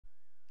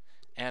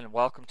and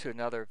welcome to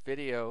another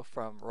video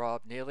from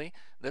Rob Neely.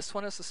 This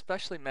one is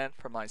especially meant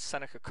for my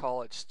Seneca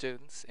College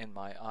students in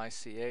my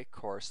ICA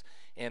course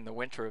in the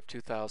winter of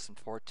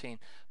 2014,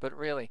 but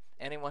really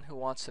anyone who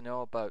wants to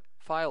know about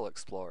File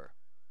Explorer,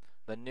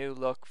 the new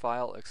look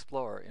File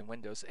Explorer in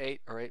Windows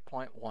 8 or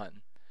 8.1,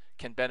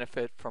 can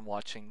benefit from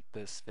watching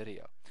this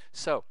video.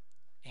 So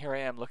here I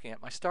am looking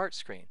at my start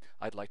screen.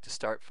 I'd like to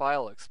start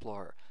File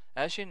Explorer.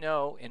 As you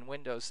know, in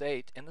Windows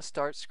 8 in the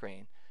start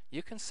screen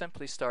you can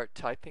simply start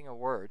typing a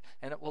word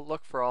and it will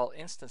look for all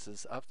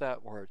instances of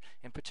that word,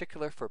 in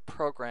particular for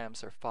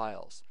programs or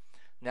files.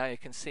 Now you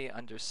can see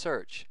under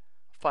search,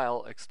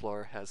 File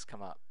Explorer has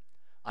come up.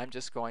 I'm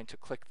just going to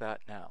click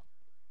that now.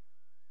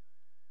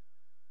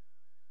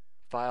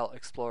 File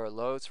Explorer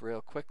loads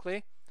real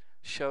quickly,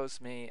 shows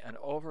me an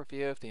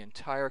overview of the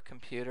entire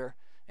computer,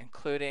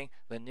 including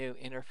the new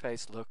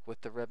interface look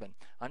with the ribbon.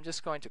 I'm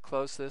just going to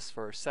close this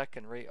for a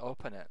second,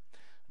 reopen it.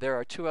 There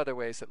are two other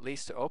ways at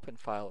least to open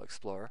File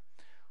Explorer.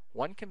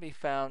 One can be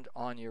found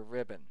on your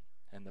ribbon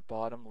in the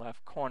bottom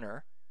left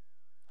corner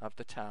of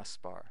the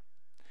taskbar.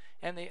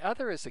 And the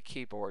other is a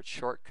keyboard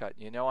shortcut.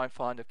 You know I'm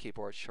fond of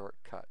keyboard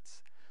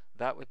shortcuts.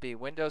 That would be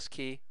Windows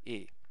key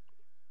E.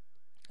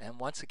 And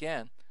once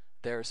again,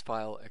 there's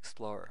File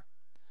Explorer.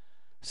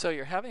 So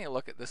you're having a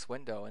look at this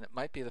window and it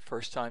might be the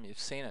first time you've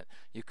seen it.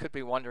 You could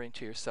be wondering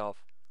to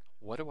yourself,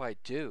 what do I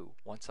do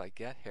once I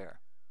get here?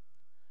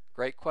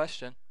 Great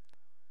question.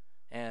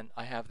 And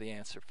I have the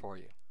answer for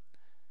you.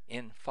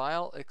 In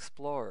File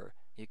Explorer,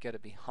 you get a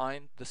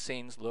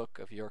behind-the-scenes look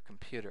of your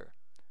computer.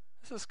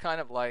 This is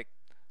kind of like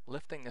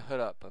lifting the hood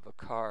up of a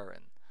car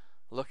and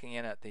looking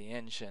in at the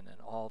engine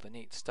and all the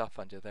neat stuff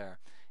under there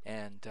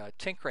and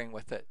tinkering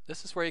with it.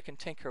 This is where you can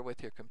tinker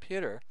with your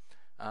computer.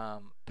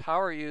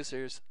 Power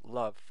users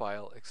love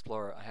File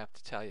Explorer, I have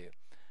to tell you.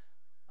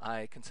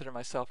 I consider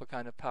myself a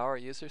kind of power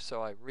user,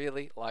 so I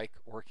really like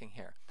working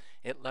here.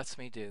 It lets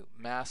me do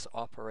mass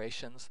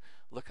operations,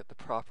 look at the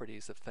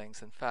properties of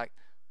things. In fact,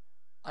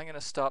 I'm going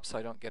to stop so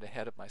I don't get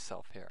ahead of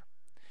myself here.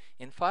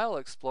 In File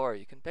Explorer,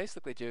 you can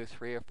basically do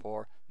 3 or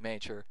 4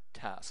 major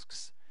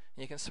tasks.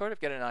 And you can sort of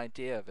get an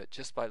idea of it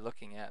just by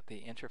looking at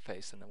the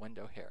interface in the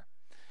window here.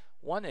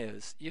 One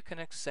is you can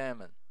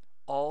examine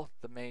all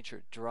the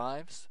major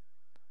drives,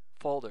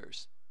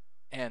 folders,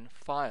 and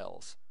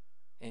files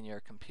in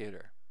your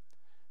computer.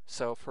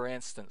 So for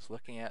instance,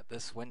 looking at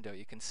this window,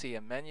 you can see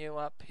a menu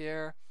up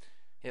here.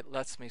 It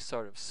lets me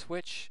sort of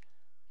switch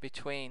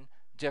between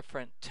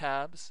different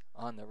tabs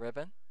on the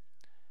ribbon.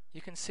 You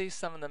can see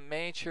some of the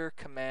major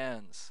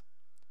commands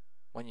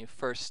when you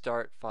first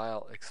start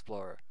File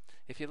Explorer.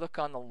 If you look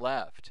on the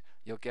left,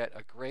 you'll get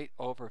a great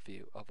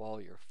overview of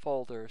all your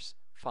folders,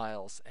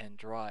 files, and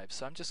drives.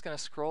 So I'm just going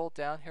to scroll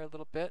down here a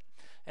little bit,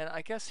 and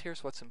I guess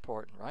here's what's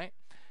important, right?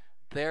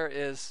 There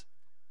is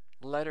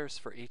letters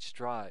for each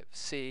drive.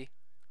 C,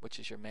 which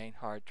is your main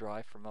hard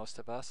drive for most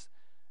of us.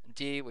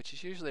 D, which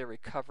is usually a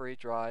recovery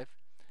drive.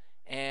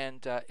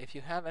 And if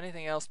you have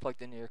anything else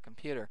plugged into your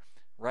computer,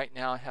 right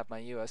now I have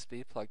my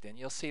USB plugged in.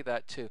 You'll see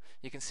that too.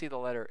 You can see the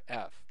letter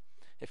F.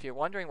 If you're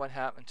wondering what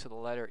happened to the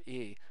letter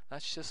E,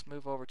 let's just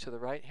move over to the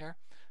right here.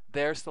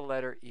 There's the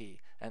letter E,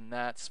 and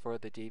that's for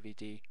the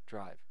DVD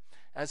drive.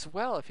 As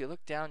well, if you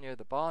look down near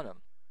the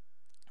bottom,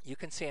 you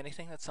can see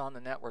anything that's on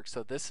the network.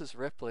 So this is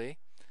Ripley,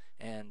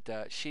 and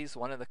she's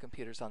one of the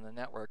computers on the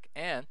network,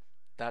 and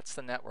that's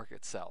the network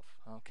itself.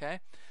 Okay,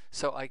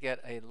 so I get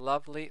a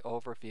lovely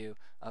overview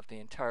of the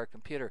entire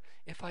computer.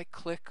 If I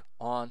click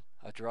on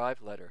a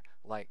drive letter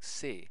like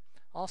C,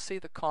 I'll see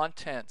the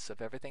contents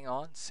of everything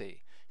on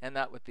C, and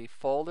that would be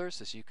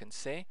folders, as you can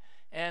see,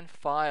 and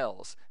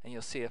files, and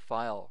you'll see a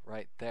file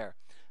right there.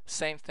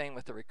 Same thing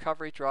with the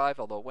recovery drive,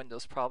 although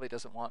Windows probably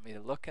doesn't want me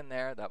to look in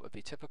there. That would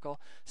be typical.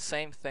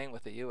 Same thing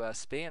with the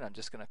USB, and I'm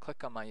just going to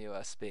click on my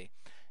USB.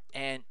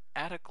 And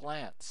at a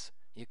glance,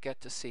 you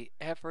get to see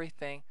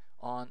everything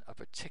on a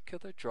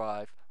particular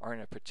drive or in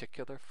a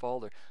particular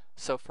folder.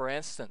 So for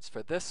instance,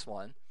 for this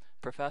one,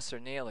 Professor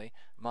Neely,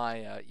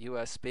 my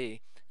USB,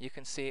 you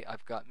can see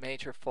I've got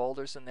major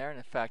folders in there, and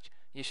in fact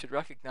you should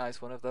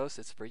recognize one of those.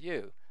 It's for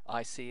you,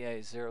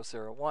 ICA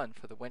 001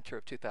 for the winter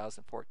of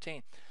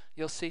 2014.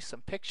 You'll see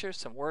some pictures,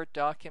 some Word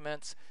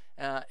documents,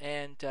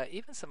 and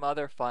even some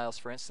other files.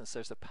 For instance,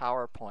 there's a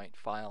PowerPoint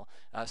file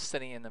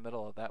sitting in the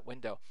middle of that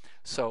window.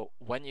 So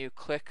when you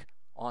click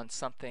on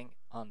something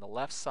on the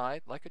left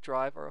side, like a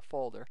drive or a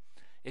folder,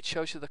 it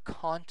shows you the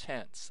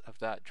contents of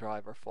that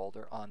drive or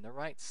folder on the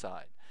right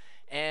side.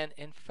 And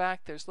in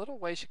fact, there's little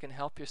ways you can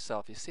help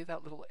yourself. You see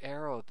that little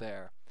arrow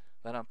there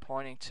that I'm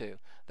pointing to?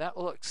 That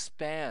will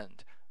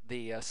expand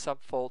the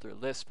subfolder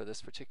list for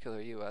this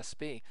particular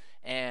USB,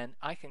 and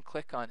I can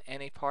click on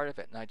any part of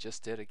it, and I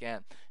just did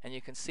again. And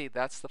you can see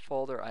that's the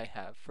folder I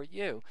have for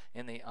you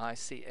in the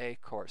ICA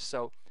course.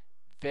 So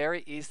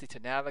very easy to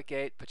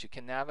navigate, but you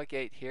can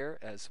navigate here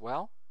as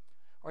well,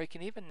 or you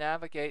can even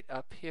navigate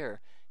up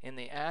here in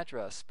the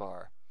address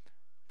bar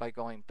by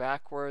going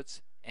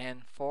backwards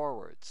and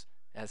forwards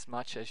as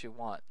much as you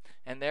want.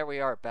 And there we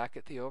are back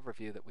at the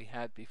overview that we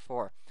had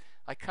before.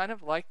 I kind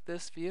of like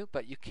this view,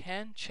 but you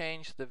can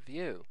change the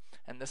view,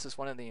 and this is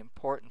one of the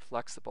important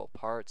flexible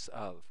parts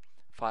of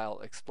File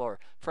Explorer.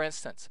 For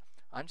instance,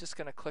 I'm just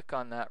going to click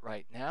on that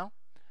right now,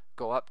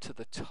 go up to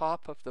the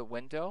top of the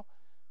window,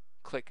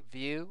 click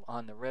View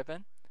on the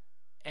ribbon,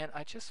 and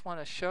I just want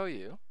to show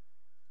you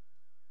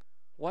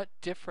what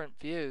different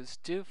views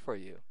do for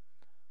you.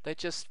 They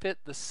just fit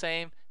the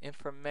same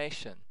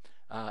information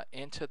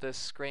into this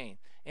screen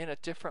in a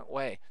different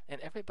way, and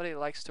everybody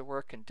likes to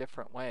work in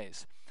different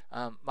ways.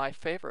 My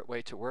favorite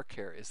way to work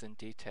here is in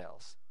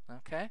details.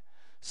 Okay,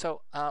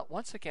 so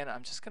once again,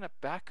 I'm just going to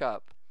back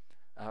up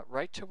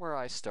right to where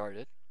I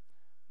started,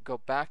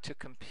 go back to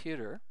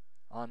Computer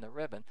on the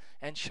ribbon,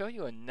 and show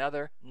you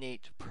another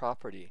neat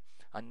property,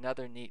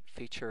 another neat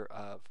feature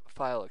of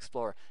File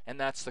Explorer, and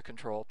that's the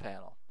control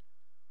panel.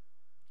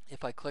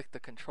 If I click the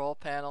control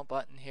panel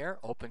button here,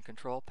 open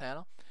control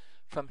panel,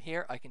 from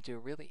here I can do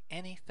really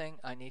anything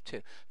I need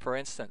to. For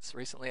instance,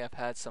 recently I've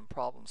had some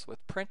problems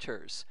with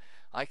printers.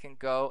 I can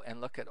go and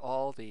look at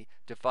all the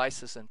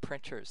devices and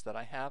printers that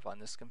I have on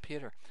this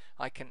computer.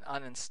 I can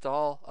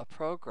uninstall a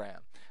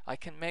program. I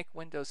can make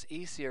Windows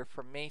easier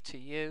for me to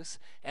use,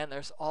 and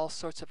there's all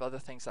sorts of other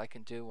things I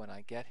can do when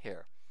I get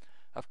here.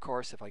 Of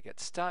course, if I get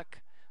stuck,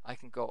 I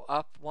can go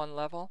up one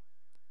level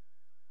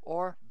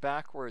or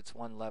backwards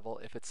one level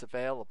if it's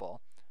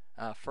available.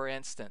 For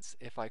instance,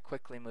 if I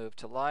quickly move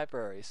to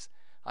libraries,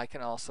 I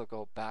can also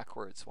go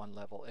backwards one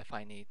level if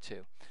I need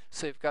to.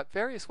 So you've got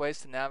various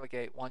ways to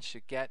navigate once you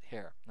get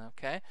here,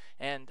 okay?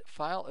 And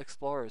File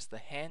Explorer is the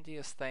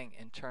handiest thing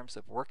in terms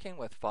of working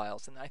with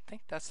files, and I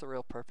think that's the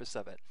real purpose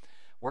of it,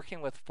 working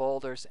with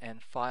folders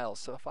and files.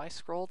 So if I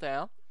scroll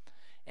down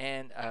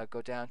and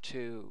go down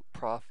to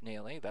Prof.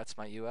 Neely, that's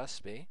my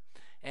USB,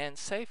 and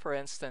say for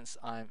instance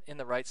I'm in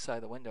the right side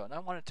of the window and I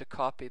wanted to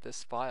copy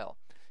this file.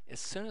 As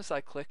soon as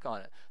I click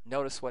on it,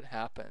 notice what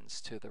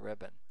happens to the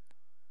ribbon.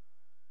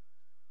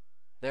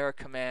 There are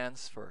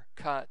commands for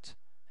cut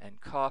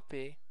and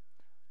copy.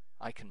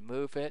 I can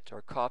move it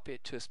or copy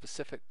it to a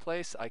specific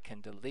place. I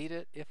can delete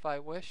it if I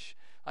wish.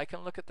 I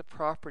can look at the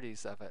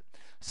properties of it.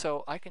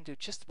 So I can do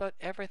just about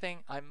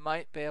everything I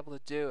might be able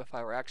to do if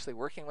I were actually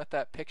working with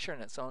that picture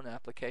in its own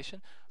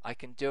application. I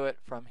can do it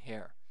from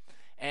here.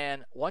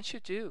 And once you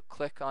do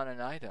click on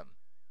an item,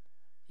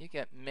 you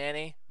get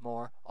many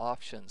more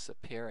options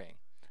appearing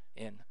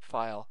in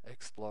File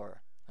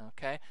Explorer.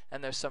 Okay,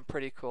 and there's some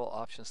pretty cool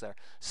options there.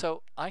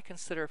 So I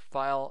consider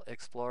File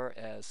Explorer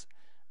as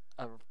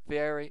a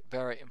very,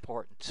 very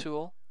important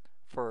tool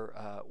for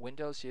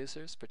Windows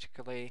users,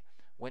 particularly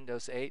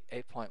Windows 8,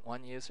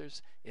 8.1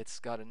 users. It's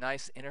got a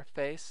nice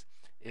interface.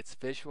 It's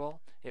visual.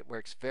 It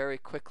works very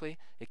quickly.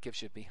 It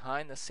gives you a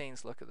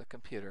behind-the-scenes look at the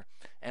computer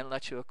and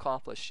lets you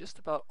accomplish just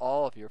about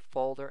all of your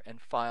folder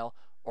and file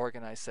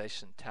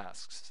organization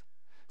tasks.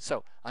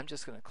 So I'm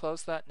just going to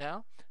close that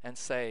now and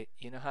say,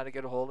 you know how to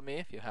get a hold of me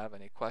if you have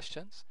any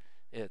questions.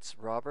 It's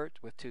Robert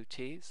with 2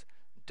 T's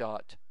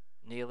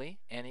 .Neily,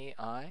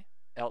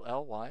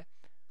 Neilly,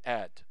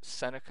 at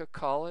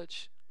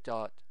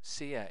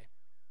senecacollege.ca.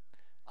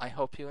 I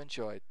hope you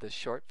enjoyed this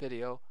short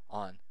video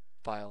on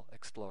File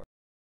Explorer.